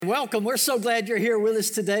welcome. We're so glad you're here with us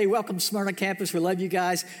today. Welcome, Smyrna campus. We love you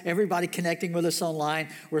guys. Everybody connecting with us online.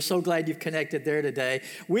 We're so glad you've connected there today.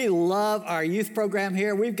 We love our youth program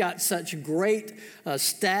here. We've got such great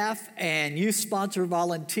staff and youth sponsor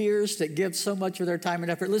volunteers that give so much of their time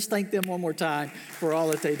and effort. Let's thank them one more time for all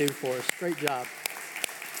that they do for us. Great job.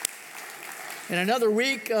 In another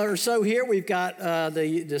week or so here, we've got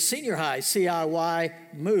the senior high CIY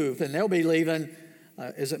move, and they'll be leaving.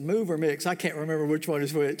 Is it move or mix? I can't remember which one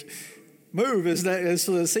is which. Move is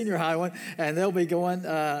the senior high one, and they'll be going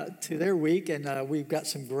to their week, and we've got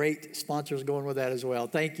some great sponsors going with that as well.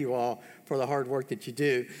 Thank you all for the hard work that you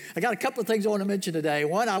do. I got a couple of things I want to mention today.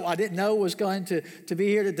 One, I didn't know was going to be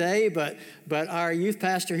here today, but our youth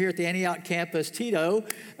pastor here at the Antioch campus, Tito,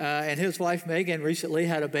 and his wife Megan recently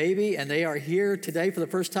had a baby, and they are here today for the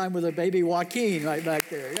first time with a baby, Joaquin, right back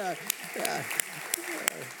there. Yeah.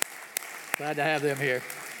 Glad to have them here.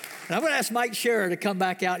 And I'm going to ask Mike Scherer to come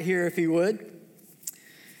back out here if he would.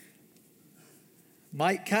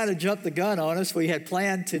 Mike kind of jumped the gun on us. We had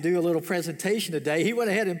planned to do a little presentation today. He went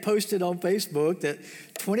ahead and posted on Facebook that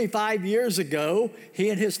 25 years ago, he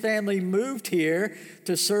and his family moved here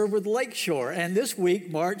to serve with Lakeshore. And this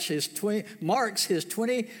week marks his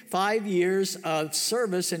 25 years of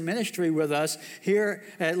service and ministry with us here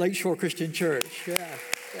at Lakeshore Christian Church. Yeah.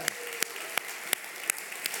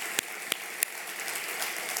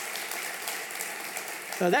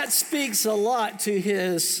 That speaks a lot to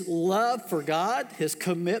his love for God, his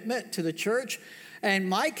commitment to the church. And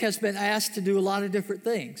Mike has been asked to do a lot of different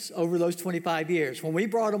things over those 25 years. When we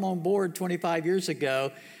brought him on board 25 years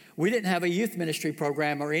ago, we didn't have a youth ministry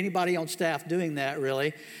program or anybody on staff doing that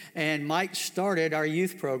really. And Mike started our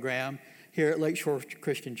youth program here at Lakeshore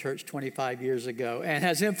Christian Church 25 years ago and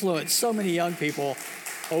has influenced so many young people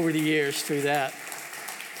over the years through that.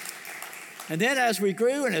 And then as we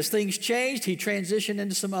grew and as things changed, he transitioned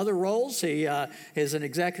into some other roles. He is an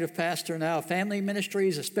executive pastor now of family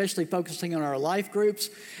ministries, especially focusing on our life groups.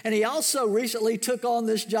 And he also recently took on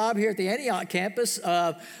this job here at the Antioch campus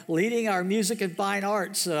of leading our music and fine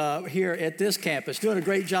arts here at this campus. Doing a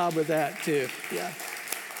great job with that too. Yeah.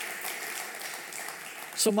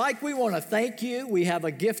 So Mike, we want to thank you. We have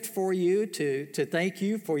a gift for you to thank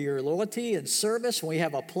you for your loyalty and service. We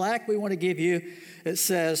have a plaque we want to give you. It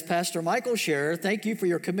says, Pastor Michael Scherer, thank you for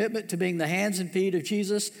your commitment to being the hands and feet of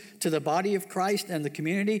Jesus to the body of Christ and the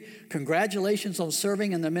community. Congratulations on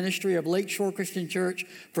serving in the ministry of Lakeshore Christian Church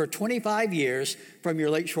for 25 years from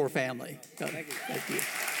your Lakeshore family. Thank you. Thank you.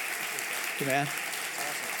 Amen.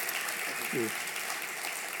 Thank you.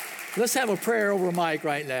 Let's have a prayer over Mike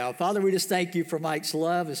right now. Father, we just thank you for Mike's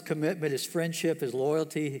love, his commitment, his friendship, his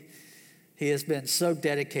loyalty. He has been so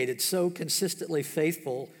dedicated, so consistently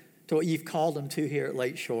faithful to what you've called him to here at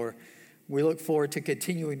Lakeshore. We look forward to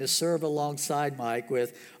continuing to serve alongside Mike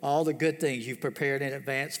with all the good things you've prepared in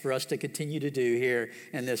advance for us to continue to do here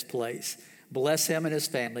in this place. Bless him and his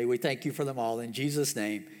family. We thank you for them all. In Jesus'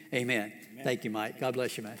 name, amen. Thank you, Mike. God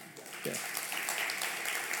bless you, man. Yeah.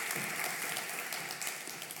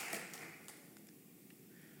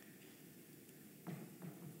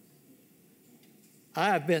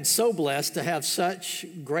 I have been so blessed to have such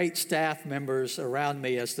great staff members around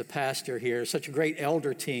me as the pastor here, such a great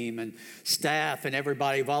elder team and staff and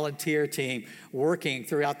everybody, volunteer team working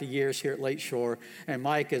throughout the years here at Lakeshore. And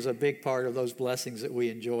Mike is a big part of those blessings that we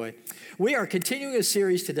enjoy. We are continuing a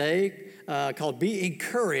series today called Be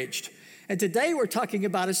Encouraged. And today we're talking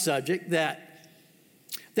about a subject that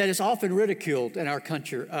is often ridiculed in our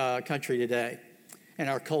country today, in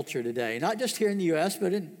our culture today. Not just here in the U.S.,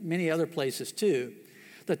 but in many other places too.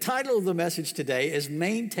 The title of the message today is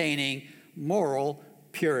Maintaining Moral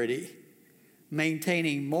Purity.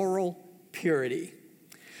 Maintaining Moral Purity.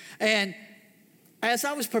 And as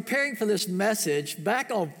I was preparing for this message,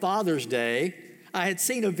 back on Father's Day, I had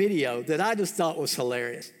seen a video that I just thought was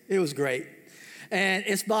hilarious. It was great. And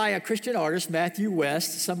it's by a Christian artist, Matthew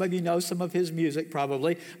West. Some of you know some of his music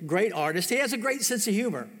probably. Great artist. He has a great sense of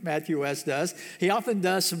humor, Matthew West does. He often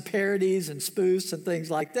does some parodies and spoofs and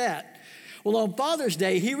things like that. Well, on Father's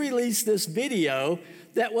Day, he released this video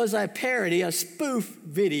that was a parody, a spoof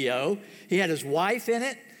video. He had his wife in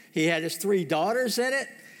it. He had his 3 daughters in it.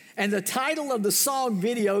 And the title of the song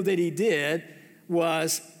video that he did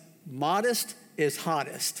was Modest is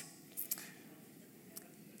Hottest.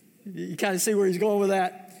 You kind of see where he's going with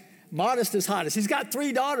that? Modest is hottest. He's got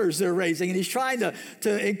 3 daughters they're raising, and he's trying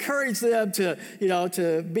to encourage them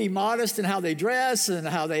to be modest in how they dress and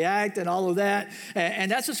how they act and all of that. And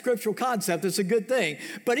that's a scriptural concept. It's a good thing.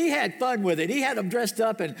 But he had fun with it. He had them dressed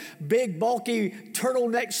up in big, bulky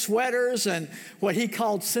turtleneck sweaters and what he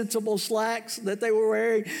called sensible slacks that they were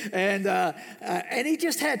wearing. And he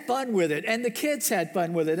just had fun with it. And the kids had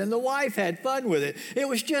fun with it. And the wife had fun with it. It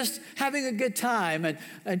was just having a good time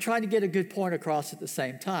and trying to get a good point across at the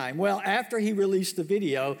same time. Well, after he released the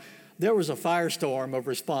video, there was a firestorm of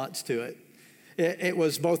response to it. It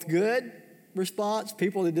was both good response,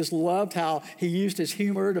 people that just loved how he used his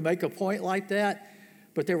humor to make a point like that,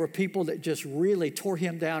 but there were people that just really tore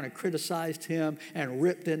him down and criticized him and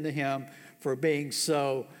ripped into him for being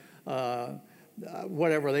so,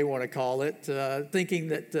 whatever they want to call it, thinking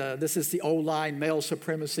that this is the old line male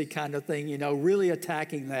supremacy kind of thing, really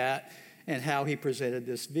attacking that and how he presented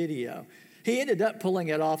this video. He ended up pulling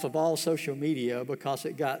it off of all social media because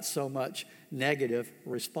it got so much negative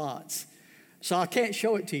response. So I can't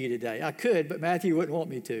show it to you today. I could, but Matthew wouldn't want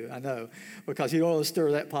me to, I know, because he don't want to stir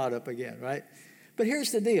that pot up again, right? But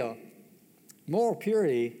here's the deal. Moral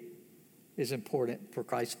purity is important for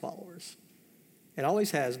Christ followers. It always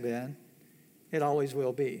has been. It always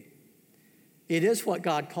will be. It is what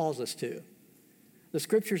God calls us to. The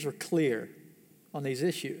scriptures are clear on these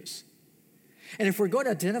issues. And if we're going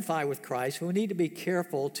to identify with Christ, we need to be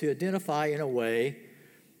careful to identify in a way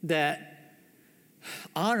that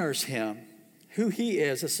honors him, who he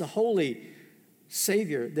is, as the holy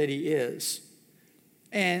Savior that he is.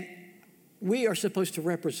 And we are supposed to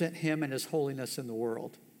represent him and his holiness in the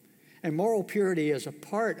world. And moral purity is a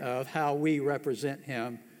part of how we represent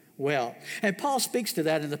him well. And Paul speaks to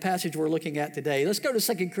that in the passage we're looking at today. Let's go to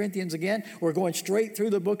 2 Corinthians again. We're going straight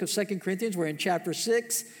through the book of 2 Corinthians. We're in chapter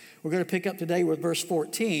 6. We're going to pick up today with verse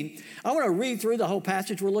 14. I want to read through the whole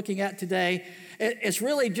passage we're looking at today. It's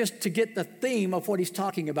really just to get the theme of what he's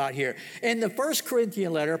talking about here. In the first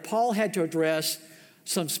Corinthian letter, Paul had to address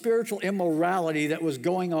some spiritual immorality that was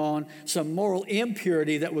going on, some moral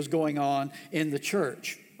impurity that was going on in the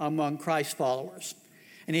church among Christ followers.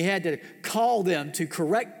 And he had to call them to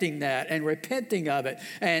correcting that and repenting of it.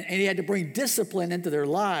 And he had to bring discipline into their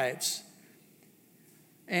lives.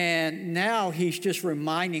 And now he's just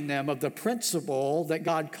reminding them of the principle that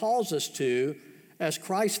God calls us to as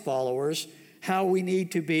Christ followers, how we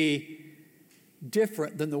need to be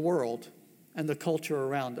different than the world and the culture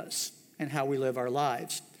around us and how we live our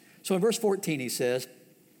lives. So in verse 14 he says,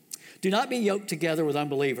 "Do not be yoked together with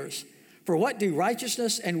unbelievers. For what do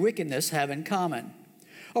righteousness and wickedness have in common?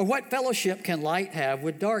 Or what fellowship can light have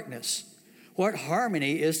with darkness? What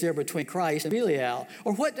harmony is there between Christ and Belial?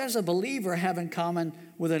 Or what does a believer have in common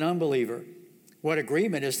with an unbeliever? What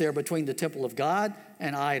agreement is there between the temple of God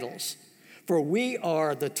and idols? For we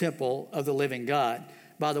are the temple of the living God."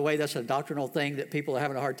 By the way, that's a doctrinal thing that people are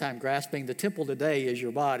having a hard time grasping. The temple today is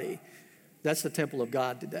your body. That's the temple of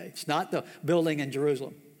God today. It's not the building in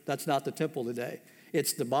Jerusalem. That's not the temple today.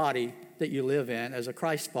 It's the body that you live in as a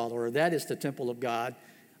Christ follower. That is the temple of God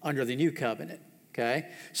under the new covenant, okay?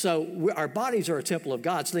 So our bodies are a temple of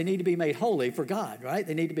God, so they need to be made holy for God, right?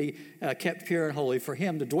 They need to be kept pure and holy for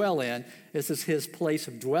him to dwell in. This is his place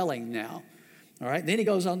of dwelling now, all right? Then he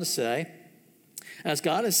goes on to say, "As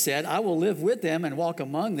God has said, I will live with them and walk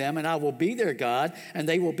among them, and I will be their God, and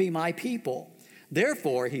they will be my people.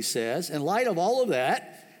 Therefore," he says, "in light of all of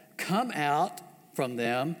that, come out from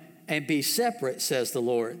them and be separate, says the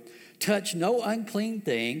Lord. Touch no unclean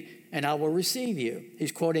thing, and I will receive you."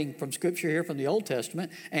 He's quoting from scripture here from the Old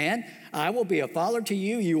Testament. "And I will be a father to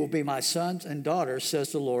you. You will be my sons and daughters,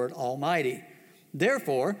 says the Lord Almighty.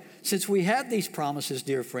 Therefore, since we have these promises,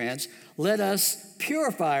 dear friends, let us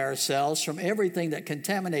purify ourselves from everything that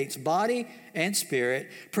contaminates body and spirit,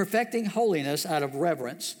 perfecting holiness out of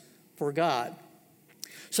reverence for God."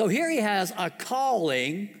 So here he has a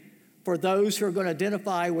calling for those who are going to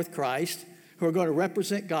identify with Christ, who are going to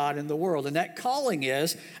represent God in the world. And that calling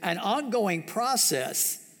is an ongoing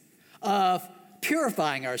process of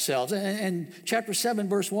purifying ourselves. In chapter 7,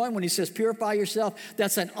 verse 1, when he says purify yourself,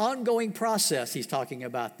 that's an ongoing process he's talking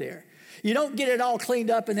about there. You don't get it all cleaned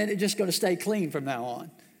up and then it's just going to stay clean from now on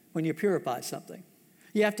when you purify something.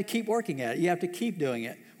 You have to keep working at it. You have to keep doing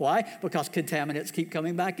it. Why? Because contaminants keep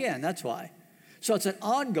coming back in. That's why. So it's an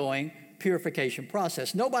ongoing purification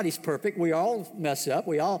process. Nobody's perfect. We all mess up.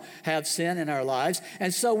 We all have sin in our lives.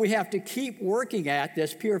 And so we have to keep working at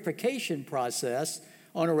this purification process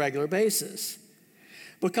on a regular basis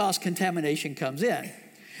because contamination comes in.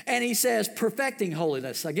 And he says perfecting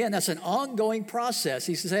holiness. Again, that's an ongoing process.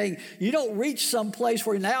 He's saying you don't reach some place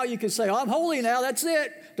where now you can say, oh, I'm holy now, that's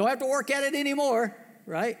it. Don't have to work at it anymore.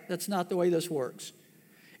 right? That's not the way this works.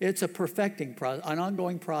 It's a perfecting process, an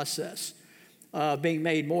ongoing process of being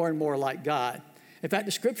made more and more like God. In fact,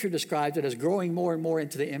 the Scripture describes it as growing more and more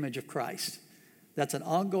into the image of Christ. That's an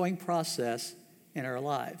ongoing process in our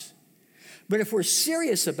lives. But if we're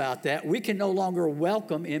serious about that, we can no longer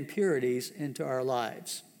welcome impurities into our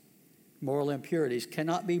lives. Moral impurities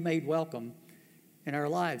cannot be made welcome in our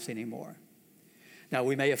lives anymore. Now,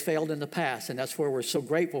 we may have failed in the past, and that's where we're so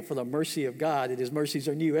grateful for the mercy of God, that His mercies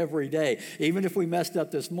are new every day. Even if we messed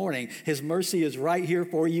up this morning, His mercy is right here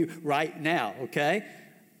for you right now, okay?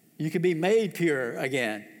 You can be made pure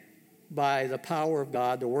again by the power of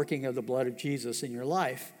God, the working of the blood of Jesus in your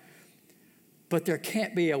life. But there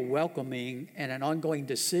can't be a welcoming and an ongoing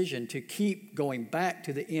decision to keep going back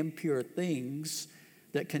to the impure things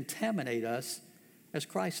that contaminate us as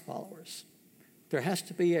Christ followers. There has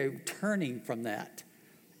to be a turning from that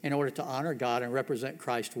in order to honor God and represent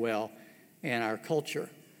Christ well in our culture.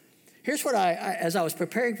 Here's what as I was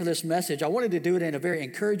preparing for this message, I wanted to do it in a very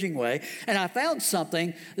encouraging way. And I found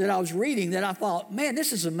something that I was reading that I thought, man,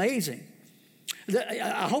 this is amazing.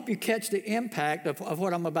 I hope you catch the impact of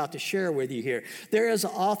what I'm about to share with you here. There is an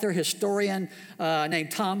author, historian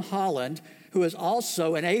named Tom Holland, who is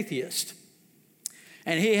also an atheist.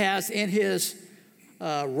 And he has in his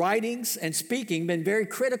writings and speaking been very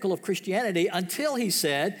critical of Christianity until he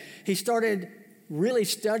said he started really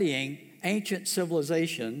studying ancient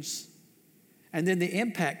civilizations and then the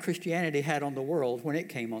impact Christianity had on the world when it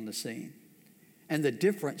came on the scene and the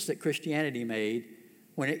difference that Christianity made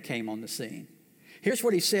when it came on the scene. Here's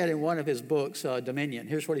what he said in one of his books, Dominion.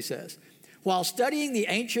 Here's what he says. While studying the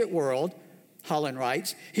ancient world, Holland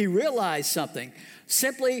writes, he realized something.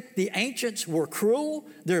 Simply, the ancients were cruel.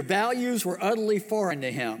 Their values were utterly foreign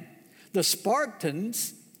to him. The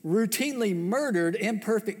Spartans routinely murdered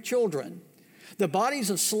imperfect children. The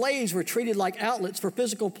bodies of slaves were treated like outlets for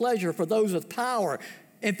physical pleasure for those with power.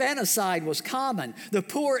 Infanticide was common. The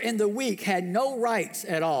poor and the weak had no rights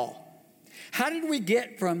at all. How did we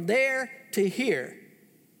get from there to here?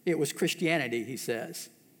 It was Christianity, he says.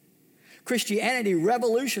 Christianity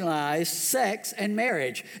revolutionized sex and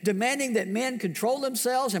marriage, demanding that men control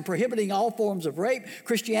themselves and prohibiting all forms of rape.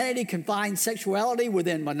 Christianity confined sexuality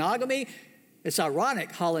within monogamy. It's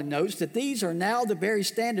ironic, Holland notes, that these are now the very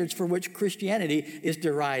standards for which Christianity is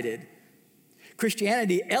derided.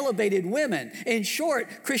 Christianity elevated women. In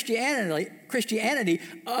short, Christianity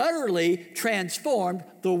utterly transformed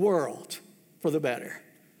the world for the better.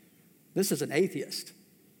 This is an atheist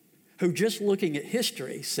who, just looking at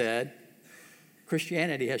history, said,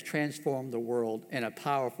 Christianity has transformed the world in a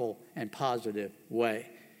powerful and positive way.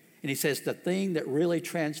 And he says the thing that really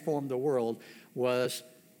transformed the world was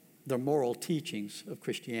the moral teachings of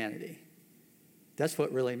Christianity. That's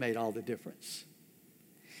what really made all the difference.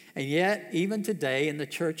 And yet, even today in the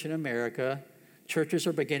church in America, churches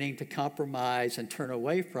are beginning to compromise and turn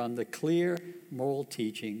away from the clear moral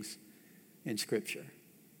teachings in Scripture.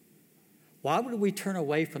 Why would we turn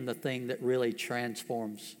away from the thing that really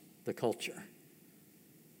transforms the culture?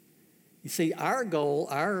 You see, our goal,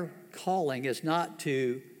 our calling is not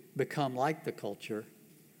to become like the culture.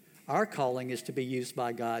 Our calling is to be used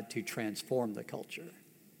by God to transform the culture,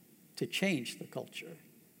 to change the culture.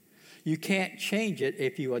 You can't change it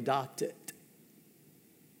if you adopt it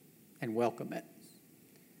and welcome it.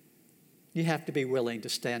 You have to be willing to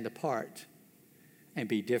stand apart and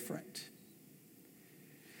be different.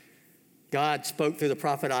 God spoke through the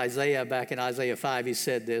prophet Isaiah back in Isaiah 5. He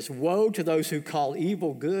said this, "Woe to those who call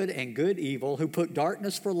evil good and good evil, who put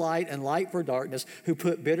darkness for light and light for darkness, who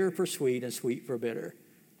put bitter for sweet and sweet for bitter."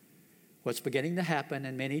 What's beginning to happen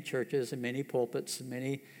in many churches and many pulpits and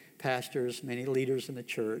many pastors, many leaders in the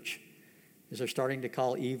church, is they're starting to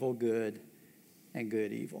call evil good and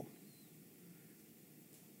good evil.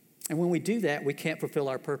 And when we do that, we can't fulfill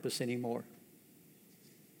our purpose anymore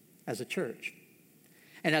as a church.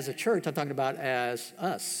 And as a church, I'm talking about as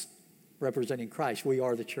us representing Christ. We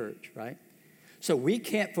are the church, right? So we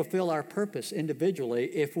can't fulfill our purpose individually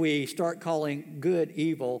if we start calling good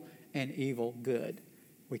evil and evil good.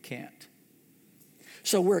 We can't.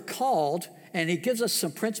 So we're called, and he gives us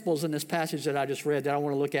some principles in this passage that I just read that I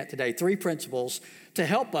want to look at today. 3 principles to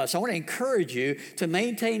help us. I want to encourage you to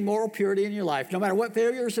maintain moral purity in your life. No matter what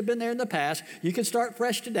failures have been there in the past, you can start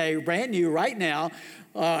fresh today, brand new, right now,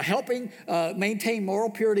 helping maintain moral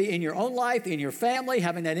purity in your own life, in your family,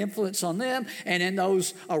 having that influence on them, and in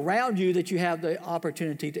those around you that you have the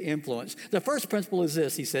opportunity to influence. The first principle is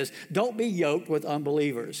this, he says, don't be yoked with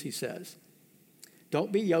unbelievers, he says.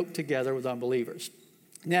 Don't be yoked together with unbelievers.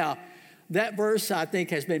 Now, that verse, I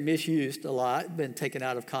think, has been misused a lot, been taken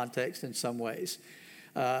out of context in some ways.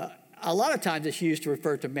 a lot of times it's used to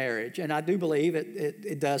refer to marriage, and I do believe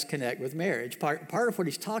it does connect with marriage. Part of what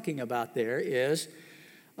he's talking about there is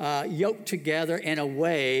yoked together in a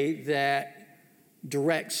way that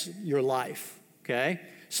directs your life, okay?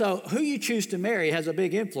 So who you choose to marry has a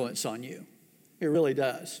big influence on you. It really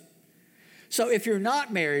does. So if you're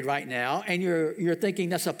not married right now and you're thinking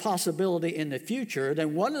that's a possibility in the future,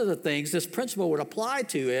 then one of the things this principle would apply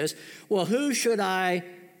to is, well, who should I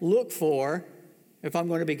look for if I'm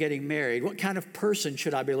going to be getting married? What kind of person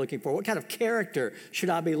should I be looking for? What kind of character should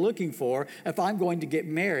I be looking for if I'm going to get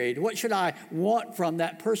married? What should I want from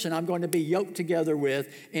that person I'm going to be yoked together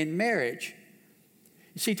with in marriage?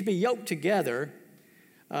 You see, to be yoked together,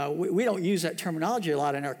 we don't use that terminology a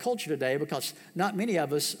lot in our culture today because not many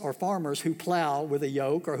of us are farmers who plow with a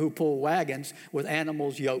yoke or who pull wagons with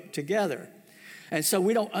animals yoked together. And so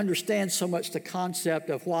we don't understand so much the concept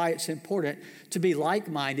of why it's important to be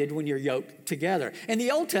like-minded when you're yoked together. In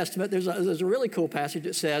the Old Testament, there's a really cool passage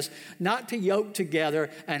that says, not to yoke together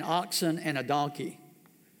an oxen and a donkey.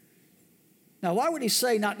 Now, why would he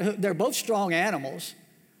say not to? They're both strong animals.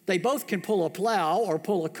 They both can pull a plow or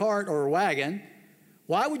pull a cart or a wagon.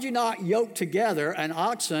 Why would you not yoke together an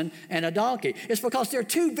oxen and a donkey? It's because they're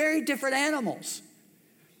two very different animals,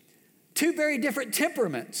 two very different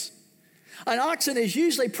temperaments. An oxen is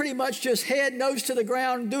usually pretty much just head, nose to the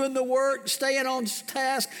ground, doing the work, staying on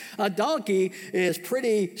task. A donkey is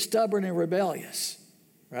pretty stubborn and rebellious,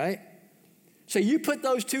 right? So you put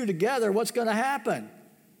those two together, what's going to happen?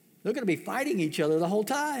 They're going to be fighting each other the whole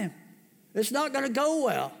time. It's not going to go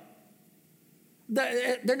well.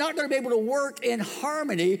 They're not going to be able to work in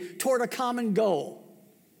harmony toward a common goal.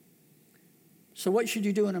 So what should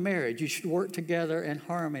you do in a marriage? You should work together in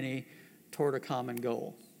harmony toward a common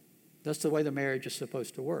goal. That's the way the marriage is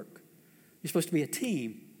supposed to work. You're supposed to be a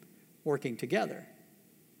team working together.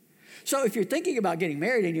 So if you're thinking about getting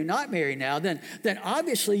married and you're not married now, then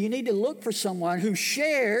obviously you need to look for someone who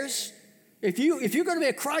shares. If you're going to be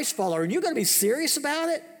a Christ follower and you're going to be serious about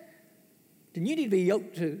it, then you need to be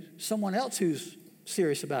yoked to someone else who's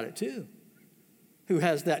serious about it too, who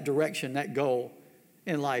has that direction, that goal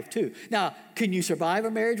in life too. Now, can you survive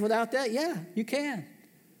a marriage without that? Yeah, you can.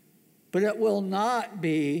 But it will not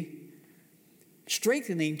be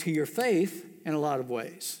strengthening to your faith in a lot of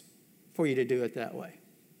ways for you to do it that way.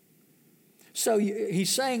 So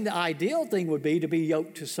he's saying the ideal thing would be to be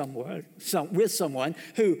yoked to with someone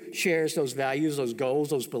who shares those values, those goals,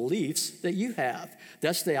 those beliefs that you have.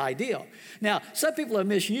 That's the ideal. Now, some people have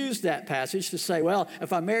misused that passage to say, well,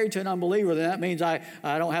 if I'm married to an unbeliever, then that means I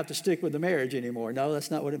don't have to stick with the marriage anymore. No,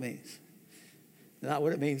 that's not what it means. Not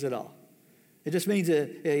what it means at all. It just means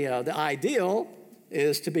that the ideal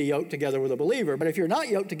is to be yoked together with a believer. But if you're not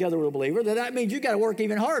yoked together with a believer, then that means you've got to work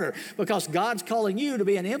even harder because God's calling you to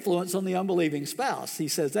be an influence on the unbelieving spouse. He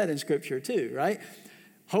says that in Scripture too, right?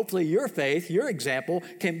 Hopefully your faith, your example,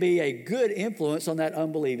 can be a good influence on that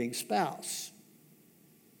unbelieving spouse.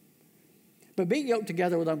 But being yoked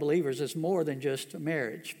together with unbelievers is more than just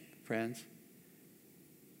marriage, friends.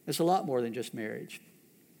 It's a lot more than just marriage.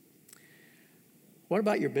 What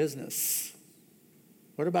about your business?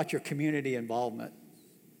 What about your community involvement?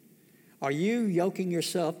 Are you yoking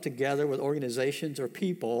yourself together with organizations or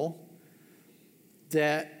people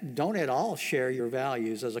that don't at all share your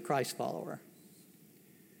values as a Christ follower?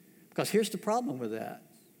 Because here's the problem with that.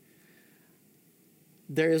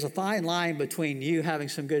 There is a fine line between you having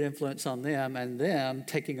some good influence on them and them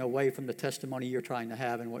taking away from the testimony you're trying to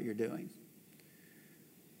have in what you're doing.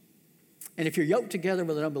 And if you're yoked together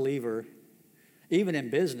with an unbeliever, even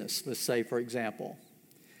in business, let's say, for example,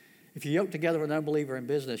 if you're yoked together with an unbeliever in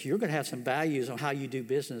business, you're going to have some values on how you do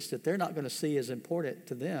business that they're not going to see as important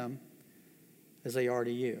to them as they are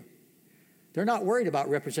to you. They're not worried about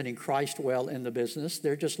representing Christ well in the business.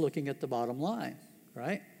 They're just looking at the bottom line,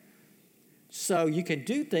 right? So you can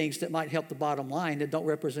do things that might help the bottom line that don't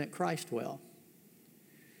represent Christ well.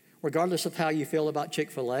 Regardless of how you feel about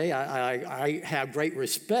Chick-fil-A, I have great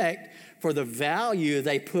respect for the value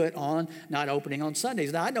they put on not opening on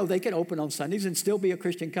Sundays. Now, I know they can open on Sundays and still be a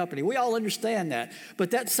Christian company. We all understand that.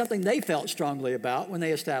 But that's something they felt strongly about when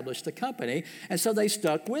they established the company. And so they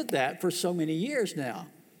stuck with that for so many years now.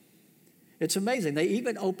 It's amazing. They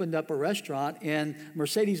even opened up a restaurant in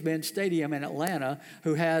Mercedes-Benz Stadium in Atlanta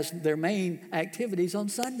who has their main activities on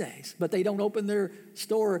Sundays. But they don't open their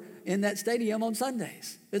store in that stadium on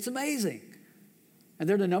Sundays. It's amazing. And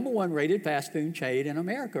they're the #1 rated fast food chain in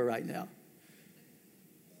America right now.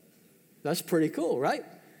 That's pretty cool, right?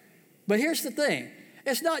 But here's the thing.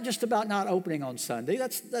 It's not just about not opening on Sunday.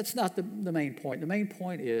 That's not the main point. The main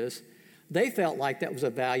point is they felt like that was a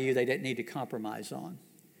value they didn't need to compromise on.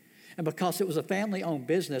 And because it was a family-owned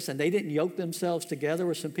business and they didn't yoke themselves together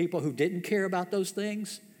with some people who didn't care about those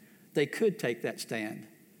things, they could take that stand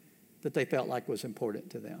that they felt like was important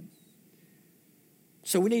to them.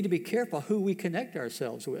 So we need to be careful who we connect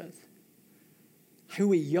ourselves with, who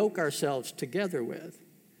we yoke ourselves together with.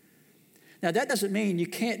 Now, that doesn't mean you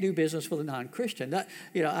can't do business with a non-Christian.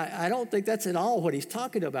 I don't think that's at all what he's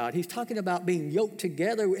talking about. He's talking about being yoked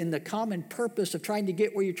together in the common purpose of trying to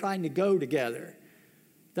get where you're trying to go together.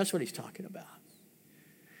 That's what he's talking about.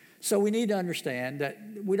 So we need to understand that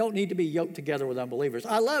we don't need to be yoked together with unbelievers.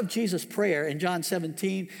 I love Jesus' prayer in John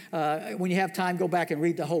 17. When you have time, go back and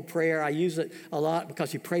read the whole prayer. I use it a lot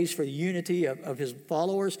because he prays for the unity of his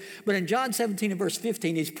followers. But in John 17 and verse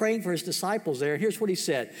 15, he's praying for his disciples there. And here's what he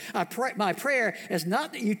said. My prayer is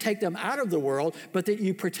not that you take them out of the world, but that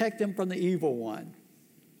you protect them from the evil one.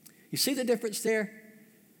 You see the difference there?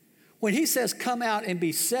 When he says come out and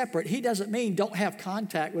be separate, he doesn't mean don't have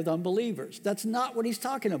contact with unbelievers. That's not what he's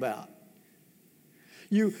talking about.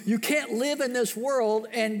 You can't live in this world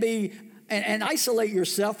and isolate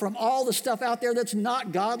yourself from all the stuff out there that's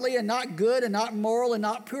not godly and not good and not moral and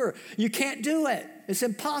not pure. You can't do it. It's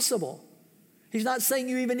impossible. He's not saying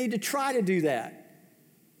you even need to try to do that.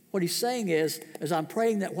 What he's saying is I'm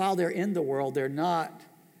praying that while they're in the world, they're not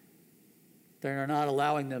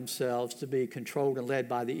allowing themselves to be controlled and led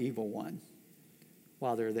by the evil one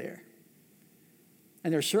while they're there.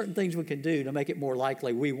 And there are certain things we can do to make it more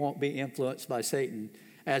likely we won't be influenced by Satan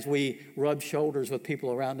as we rub shoulders with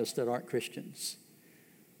people around us that aren't Christians.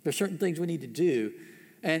 There are certain things we need to do.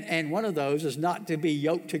 And one of those is not to be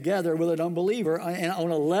yoked together with an unbeliever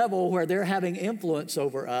on a level where they're having influence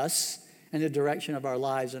over us and the direction of our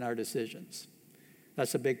lives and our decisions.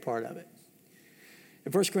 That's a big part of it.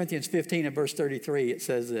 In 1 Corinthians 15 and verse 33, it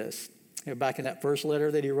says this. Back in that first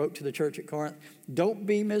letter that he wrote to the church at Corinth, don't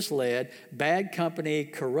be misled. Bad company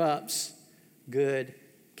corrupts good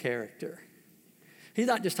character. He's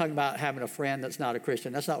not just talking about having a friend that's not a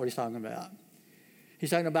Christian. That's not what he's talking about. He's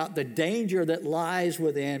talking about the danger that lies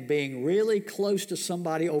within being really close to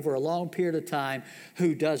somebody over a long period of time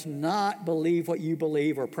who does not believe what you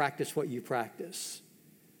believe or practice what you practice.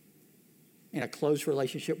 In a close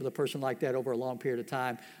relationship with a person like that over a long period of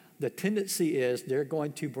time, the tendency is they're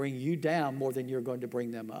going to bring you down more than you're going to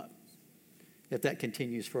bring them up if that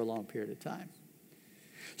continues for a long period of time.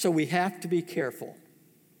 So we have to be careful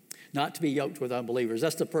not to be yoked with unbelievers.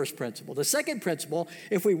 That's the first principle. The second principle,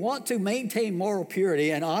 if we want to maintain moral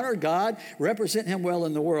purity and honor God, represent him well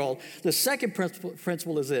in the world, the second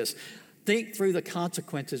principle is this. Think through the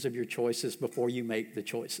consequences of your choices before you make the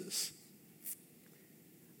choices.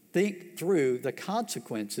 Think through the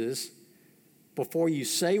consequences before you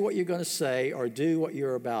say what you're going to say or do what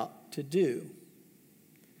you're about to do.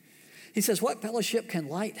 He says, what fellowship can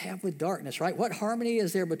light have with darkness, right? What harmony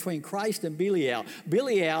is there between Christ and Belial?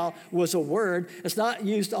 Belial was a word. It's not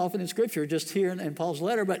used often in Scripture, just here in Paul's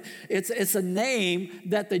letter, but it's a name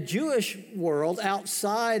that the Jewish world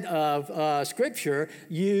outside of Scripture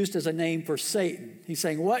used as a name for Satan. He's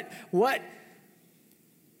saying, what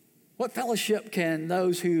fellowship can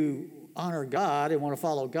those who honor God and want to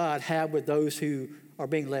follow God have with those who are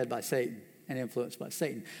being led by Satan and influenced by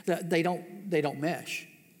Satan? They don't mesh.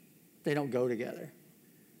 They don't go together.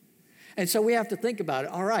 And so we have to think about it.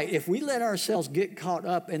 All right, if we let ourselves get caught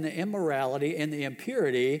up in the immorality and the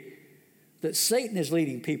impurity that Satan is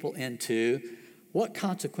leading people into, what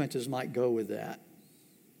consequences might go with that?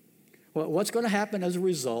 Well, what's going to happen as a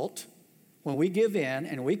result when we give in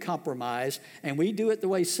and we compromise and we do it the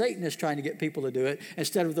way Satan is trying to get people to do it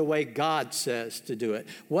instead of the way God says to do it?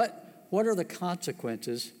 What are the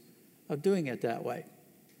consequences of doing it that way?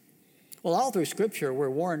 Well, all through Scripture,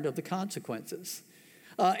 we're warned of the consequences.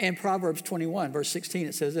 In Proverbs 21, verse 16,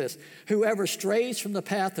 it says this, whoever strays from the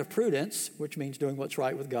path of prudence, which means doing what's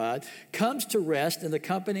right with God, comes to rest in the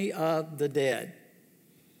company of the dead.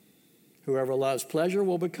 Whoever loves pleasure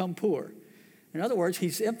will become poor. In other words,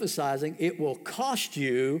 he's emphasizing it will cost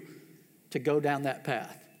you to go down that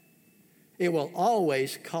path. It will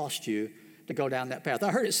always cost you to go down that path.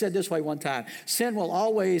 I heard it said this way one time, sin will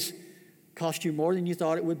always cost you more than you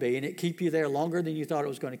thought it would be, and it keep you there longer than you thought it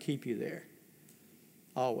was going to keep you there.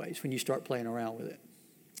 Always, when you start playing around with it.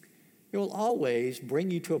 It will always bring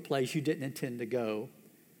you to a place you didn't intend to go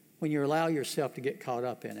when you allow yourself to get caught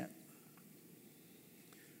up in it.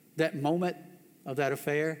 That moment of that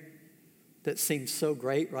affair that seemed so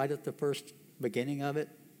great right at the first beginning of it,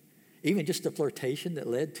 even just the flirtation that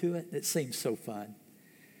led to it, it seemed so fun.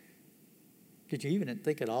 Did you even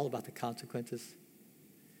think at all about the consequences?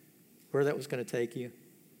 Where that was going to take you?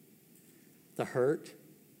 The hurt,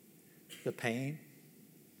 the pain,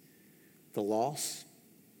 the loss,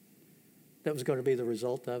 that was going to be the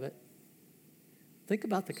result of it? Think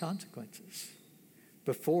about the consequences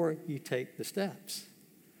before you take the steps.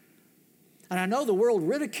 And I know the world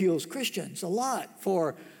ridicules Christians a lot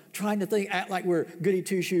for trying to act like we're goody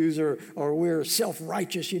two-shoes or we're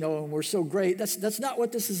self-righteous, and we're so great. That's not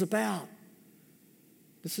what this is about.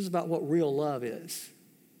 This is about what real love is.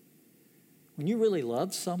 When you really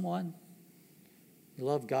love someone, you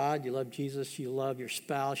love God, you love Jesus, you love your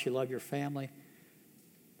spouse, you love your family,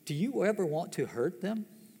 do you ever want to hurt them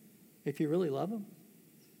if you really love them?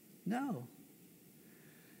 No.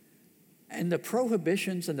 And the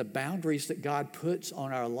prohibitions and the boundaries that God puts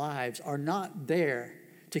on our lives are not there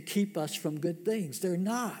to keep us from good things. They're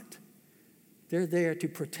not. They're there to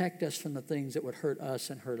protect us from the things that would hurt us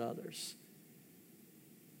and hurt others.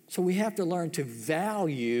 So we have to learn to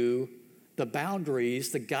value the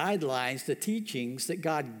boundaries, the guidelines, the teachings that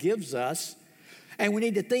God gives us. And we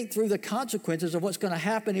need to think through the consequences of what's going to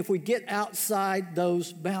happen if we get outside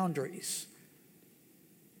those boundaries.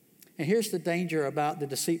 And here's the danger about the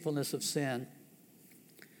deceitfulness of sin.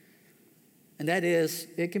 And that is,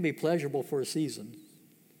 it can be pleasurable for a season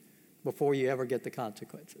before you ever get the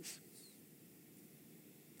consequences.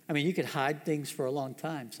 I mean, you could hide things for a long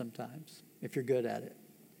time sometimes if you're good at it.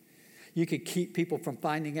 You could keep people from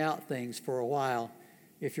finding out things for a while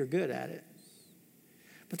if you're good at it.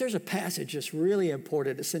 But there's a passage that's really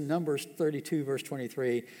important. It's in Numbers 32, verse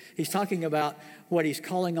 23. He's talking about what he's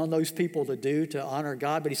calling on those people to do to honor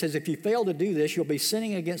God. But he says, if you fail to do this, you'll be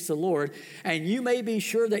sinning against the Lord. And you may be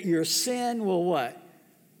sure that your sin will what?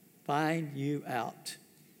 Find you out.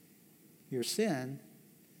 Your sin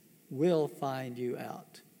will find you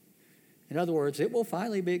out. In other words, it will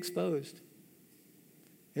finally be exposed.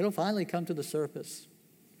 It'll finally come to the surface.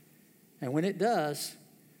 And when it does,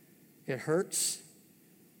 it hurts,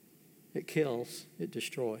 it kills, it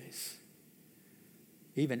destroys.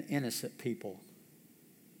 Even innocent people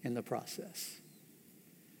in the process.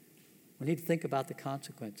 We need to think about the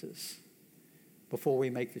consequences before we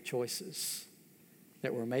make the choices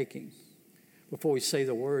that we're making, before we say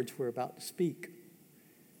the words we're about to speak.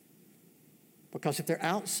 Because if they're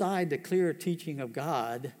outside the clear teaching of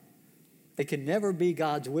God, they can never be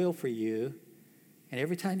God's will for you. And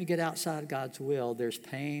every time you get outside God's will, there's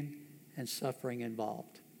pain and suffering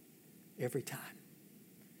involved. Every time.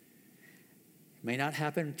 It may not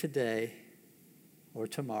happen today or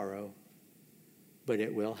tomorrow, but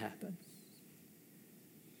it will happen.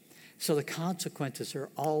 So the consequences are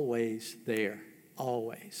always there,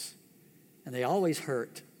 always. And they always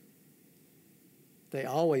hurt. They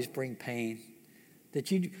always bring pain.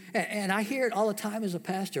 And I hear it all the time as a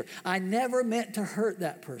pastor. I never meant to hurt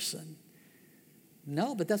that person.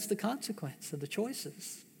 No, but that's the consequence of the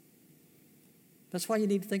choices. That's why you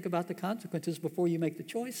need to think about the consequences before you make the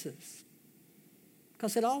choices.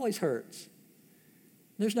 Because it always hurts.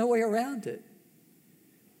 There's no way around it.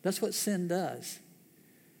 That's what sin does.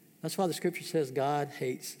 That's why the scripture says God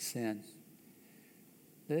hates sin.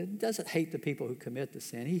 It doesn't hate the people who commit the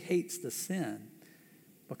sin. He hates the sin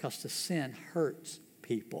because the sin hurts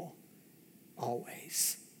people.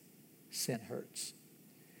 Always. Sin hurts.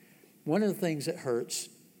 One of the things that hurts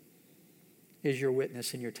is your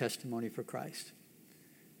witness and your testimony for Christ.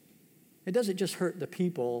 It doesn't just hurt the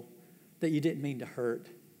people that you didn't mean to hurt.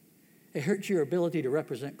 It hurts your ability to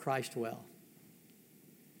represent Christ well.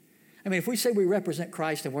 I mean, if we say we represent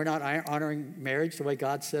Christ and we're not honoring marriage the way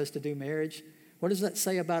God says to do marriage, what does that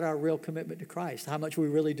say about our real commitment to Christ? How much we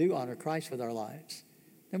really do honor Christ with our lives?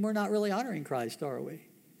 Then we're not really honoring Christ, are we?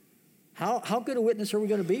 How good a witness are we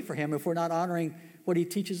going to be for him if we're not honoring what he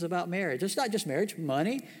teaches about marriage? It's not just marriage,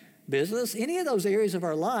 money, business, any of those areas of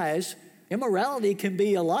our lives. Immorality can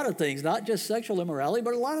be a lot of things, not just sexual immorality,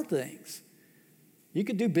 but a lot of things. You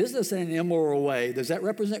could do business in an immoral way. Does that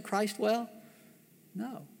represent Christ well?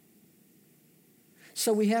 No.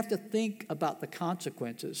 So we have to think about the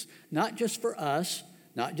consequences, not just for us,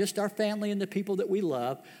 not just our family and the people that we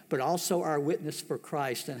love, but also our witness for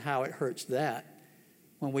Christ and how it hurts that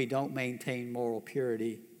when we don't maintain moral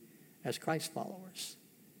purity as Christ followers.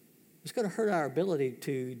 It's going to hurt our ability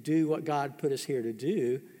to do what God put us here to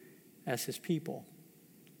do as his people.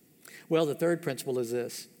 Well, the third principle is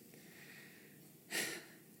this.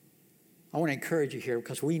 I want to encourage you here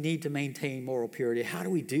because we need to maintain moral purity. How do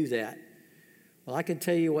we do that? Well, I can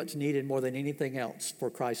tell you what's needed more than anything else for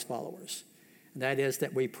Christ followers. And that is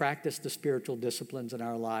that we practice the spiritual disciplines in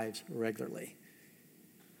our lives regularly.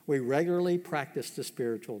 We regularly practice the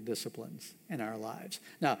spiritual disciplines in our lives.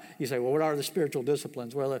 Now, you say, well, what are the spiritual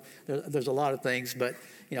disciplines? Well, there's a lot of things, but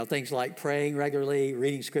things like praying regularly,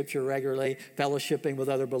 reading Scripture regularly, fellowshipping with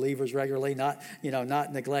other believers regularly, not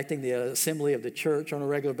neglecting the assembly of the church on a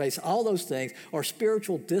regular basis. All those things are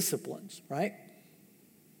spiritual disciplines, right?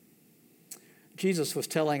 Jesus was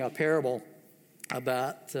telling a parable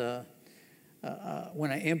about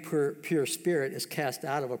when an impure spirit is cast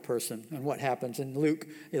out of a person and what happens. In Luke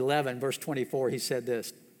 11, verse 24, he said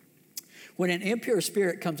this: when an impure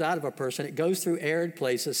spirit comes out of a person, it goes through arid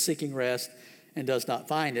places seeking rest and does not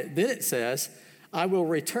find it. Then it says, I will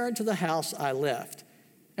return to the house I left.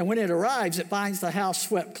 And when it arrives, it finds the house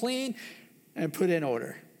swept clean and put in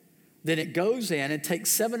order. Then it goes in and takes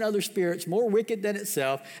 7 other spirits more wicked than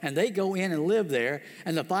itself, and they go in and live there,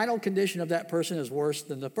 and the final condition of that person is worse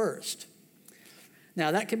than the first. Now,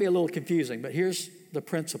 that can be a little confusing, but here's the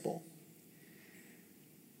principle.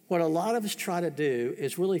 What a lot of us try to do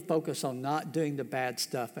is really focus on not doing the bad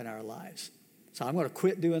stuff in our lives. So I'm going to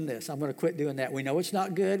quit doing this. I'm going to quit doing that. We know it's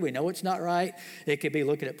not good. We know it's not right. It could be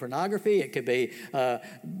looking at pornography. It could be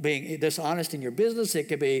being dishonest in your business. It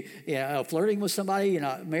could be flirting with somebody you're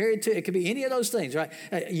not married to. It could be any of those things, right?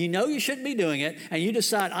 You know you shouldn't be doing it, and you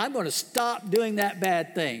decide, I'm going to stop doing that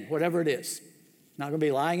bad thing, whatever it is. I'm not going to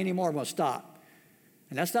be lying anymore. I'm going to stop.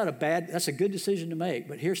 And that's a good decision to make.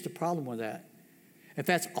 But here's the problem with that. If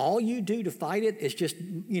that's all you do to fight it, it's just,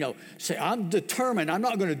 say, I'm determined, I'm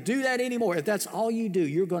not going to do that anymore. If that's all you do,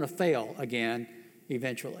 you're going to fail again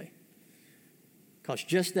eventually. Because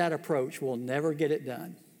just that approach will never get it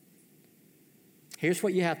done. Here's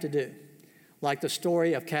what you have to do. Like the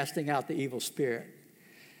story of casting out the evil spirit.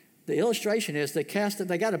 The illustration is they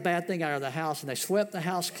got a bad thing out of the house, and they swept the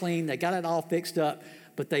house clean, they got it all fixed up,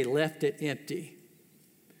 but they left it empty.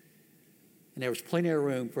 And there was plenty of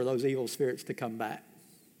room for those evil spirits to come back,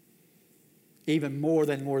 even more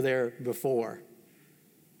than were there before,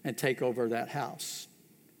 and take over that house.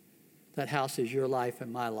 That house is your life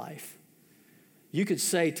and my life. You could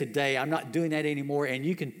say today, I'm not doing that anymore, and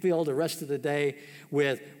you can fill the rest of the day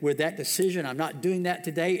with that decision. I'm not doing that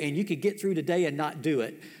today, and you could get through today and not do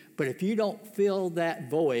it. But if you don't fill that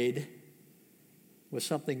void with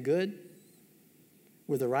something good,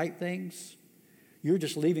 with the right things, you're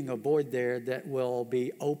just leaving a void there that will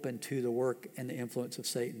be open to the work and the influence of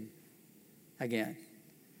Satan again.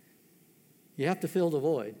 You have to fill the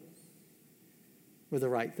void with the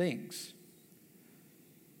right things.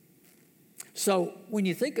 So when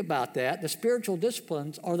you think about that, the spiritual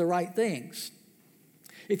disciplines are the right things.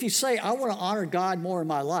 If you say, I want to honor God more in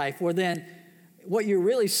my life, well then what you're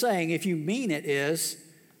really saying, if you mean it, is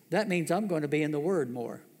that means I'm going to be in the Word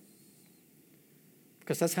more.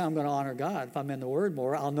 Because that's how I'm going to honor God. If I'm in the Word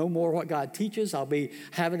more, I'll know more what God teaches. I'll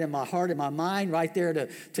have it in my heart and my mind right there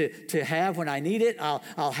to have when I need it.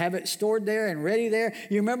 I'll have it stored there and ready there.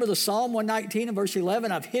 You remember the Psalm 119 and verse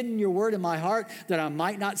 11, I've hidden your word in my heart that I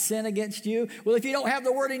might not sin against you. Well, if you don't have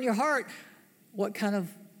the word in your heart, what kind of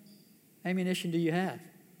ammunition do you have?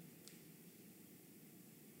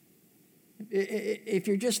 If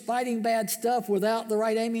you're just fighting bad stuff without the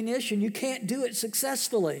right ammunition, you can't do it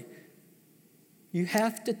successfully. You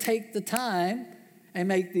have to take the time and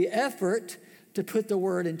make the effort to put the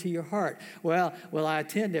word into your heart. Well, I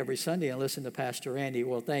attend every Sunday and listen to Pastor Randy.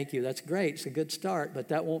 Well, thank you. That's great. It's a good start, but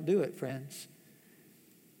that won't do it, friends.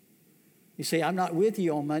 You see, I'm not with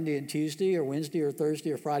you on Monday and Tuesday or Wednesday or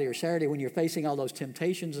Thursday or Friday or Saturday when you're facing all those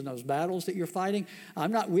temptations and those battles that you're fighting.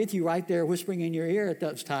 I'm not with you right there whispering in your ear at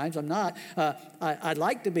those times. I'm not. I'd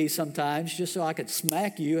like to be sometimes just so I could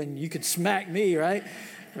smack you and you could smack me, right?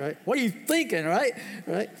 Right? What are you thinking, right?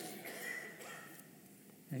 Right?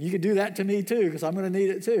 And you could do that to me too, because I'm going to need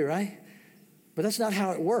it too, right? But that's not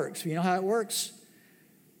how it works. You know how it works?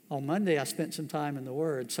 On Monday, I spent some time in the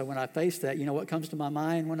Word. So when I face that, you know what comes to my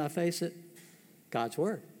mind when I face it? God's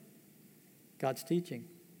Word. God's teaching.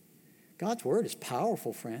 God's Word is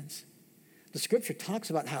powerful, friends. The Scripture talks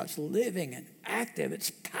about how it's living and active.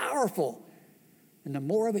 It's powerful. And the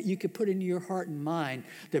more of it you can put into your heart and mind,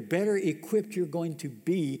 the better equipped you're going to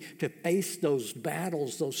be to face those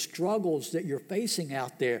battles, those struggles that you're facing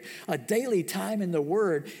out there. A daily time in the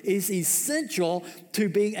Word is essential to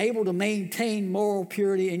being able to maintain moral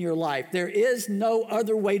purity in your life. There is no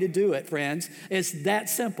other way to do it, friends. It's that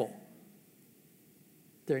simple.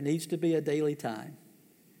 There needs to be a daily time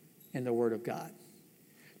in the Word of God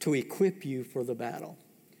to equip you for the battle.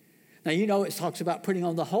 Now, you know, it talks about putting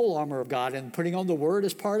on the whole armor of God, and putting on the word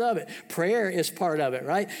is part of it. Prayer is part of it,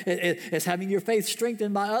 right? It's having your faith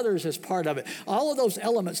strengthened by others is part of it. All of those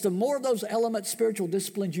elements, the more of those elements, spiritual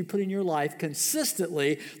disciplines you put in your life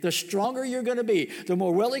consistently, the stronger you're going to be, the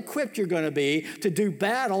more well-equipped you're going to be to do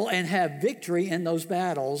battle and have victory in those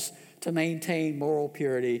battles to maintain moral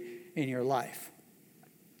purity in your life.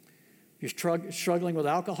 You're struggling with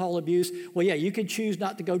alcohol abuse. Well, yeah, you can choose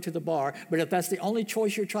not to go to the bar, but if that's the only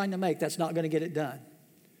choice you're trying to make, that's not going to get it done.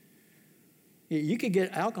 You can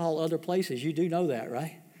get alcohol other places. You do know that,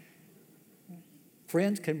 right?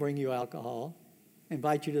 Friends can bring you alcohol,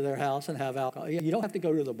 invite you to their house and have alcohol. You don't have to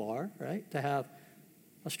go to the bar, right, to have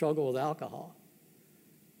a struggle with alcohol.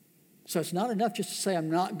 So it's not enough just to say,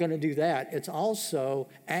 I'm not going to do that. It's also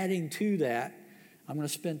adding to that, I'm going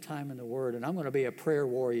to spend time in the Word, and I'm going to be a prayer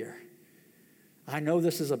warrior. I know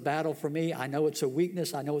this is a battle for me. I know it's a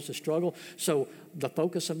weakness. I know it's a struggle. So the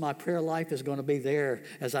focus of my prayer life is going to be there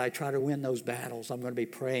as I try to win those battles. I'm going to be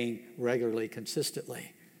praying regularly,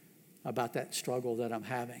 consistently about that struggle that I'm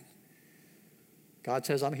having. God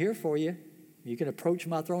says, I'm here for you. You can approach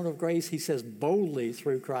my throne of grace, he says, boldly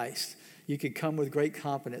through Christ. You can come with great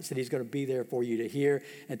confidence that he's going to be there for you to hear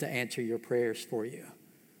and to answer your prayers for you.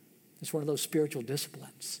 It's one of those spiritual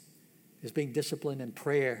disciplines, is being disciplined in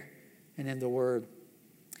prayer and in the Word.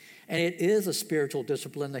 And it is a spiritual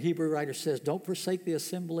discipline. The Hebrew writer says, don't forsake the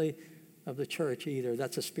assembly of the church either.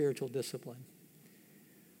 That's a spiritual discipline.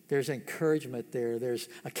 There's encouragement there. There's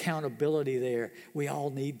accountability there. We all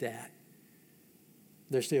need that.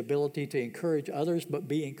 There's the ability to encourage others, but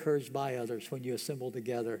be encouraged by others when you assemble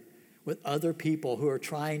together with other people who are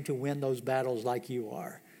trying to win those battles like you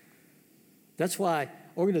are. That's why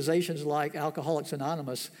organizations like Alcoholics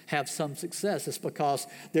Anonymous have some success. It's because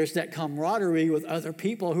there's that camaraderie with other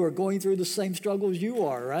people who are going through the same struggles you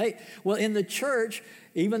are, right? Well, in the church,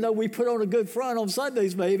 even though we put on a good front on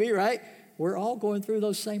Sundays maybe, right? We're all going through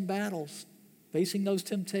those same battles, facing those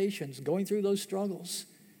temptations, going through those struggles.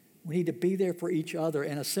 We need to be there for each other,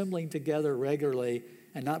 and assembling together regularly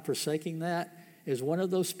and not forsaking that is one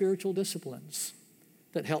of those spiritual disciplines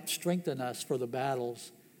that help strengthen us for the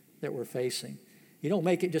battles that we're facing. You don't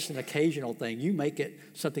make it just an occasional thing. You make it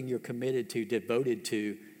something you're committed to, devoted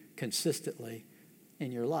to consistently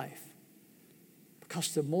in your life.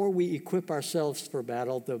 Because the more we equip ourselves for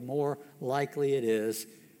battle, the more likely it is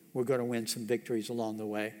we're going to win some victories along the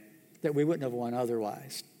way that we wouldn't have won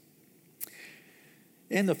otherwise.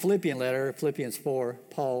 In the Philippian letter, Philippians 4,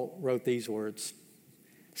 Paul wrote these words.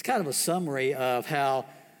 It's kind of a summary of how,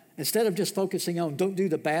 instead of just focusing on don't do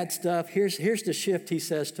the bad stuff, here's the shift he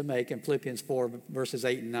says to make in Philippians 4, verses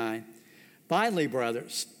 8 and 9. Finally,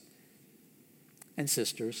 brothers and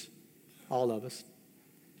sisters, all of us,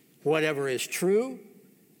 whatever is true,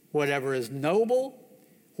 whatever is noble,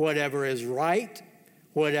 whatever is right,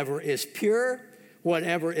 whatever is pure,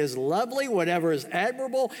 whatever is lovely, whatever is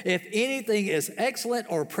admirable, if anything is excellent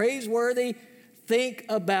or praiseworthy, think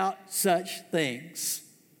about such things.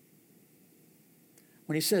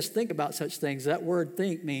 When he says think about such things, that word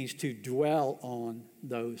think means to dwell on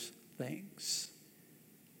those things.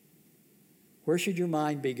 Where should your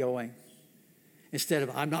mind be going? Instead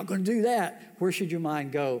of, I'm not going to do that, where should your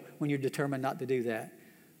mind go when you're determined not to do that?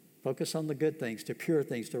 Focus on the good things, the pure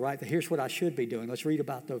things, the right things. Here's what I should be doing. Let's read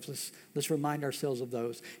about those. Let's remind ourselves of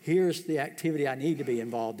those. Here's the activity I need to be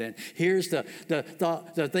involved in. Here's the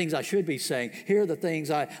things I should be saying. Here are the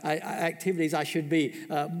things activities I should be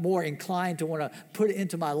more inclined to want to put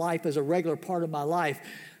into my life as a regular part of my life.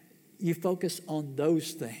 You focus on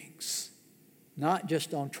those things, not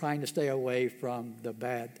just on trying to stay away from the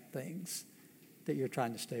bad things that you're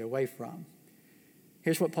trying to stay away from.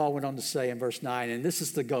 Here's what Paul went on to say in verse 9, and this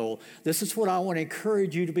is the goal. This is what I want to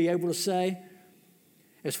encourage you to be able to say.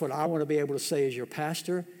 It's what I want to be able to say as your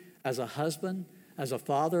pastor, as a husband, as a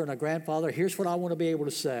father and a grandfather. Here's what I want to be able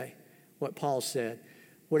to say, what Paul said.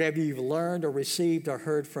 Whatever you've learned or received or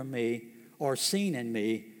heard from me or seen in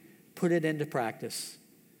me, put it into practice,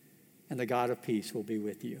 and the God of peace will be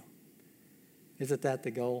with you. Isn't that the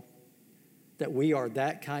goal? That we are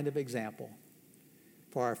that kind of example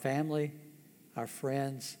for our family, our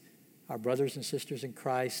friends, our brothers and sisters in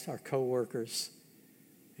Christ, our co-workers.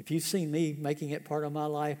 If you've seen me making it part of my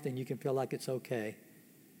life, then you can feel like it's okay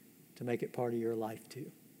to make it part of your life too.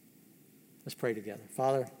 Let's pray together.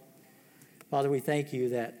 Father, we thank you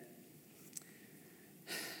that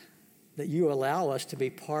you allow us to be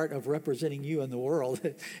part of representing you in the world.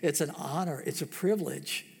 It's an honor. It's a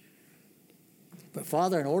privilege. But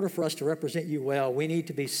Father, in order for us to represent you well, we need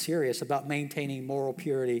to be serious about maintaining moral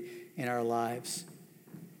purity in our lives.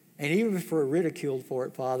 And even if we're ridiculed for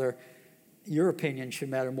it, Father, your opinion should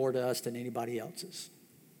matter more to us than anybody else's.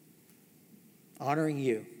 Honoring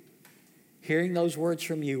you, hearing those words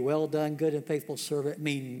from you, well done, good and faithful servant,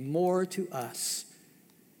 mean more to us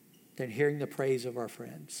than hearing the praise of our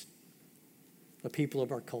friends, the people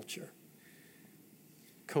of our culture,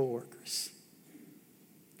 co-workers.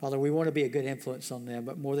 Father, we want to be a good influence on them,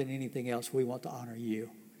 but more than anything else, we want to honor you.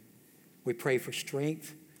 We pray for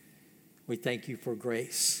strength. We thank you for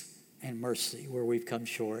grace and mercy where we've come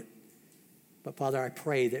short. But Father, I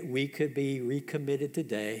pray that we could be recommitted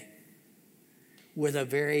today with a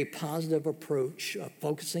very positive approach of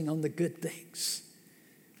focusing on the good things,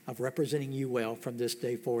 of representing you well from this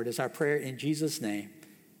day forward. Is our prayer in Jesus' name.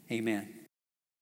 Amen.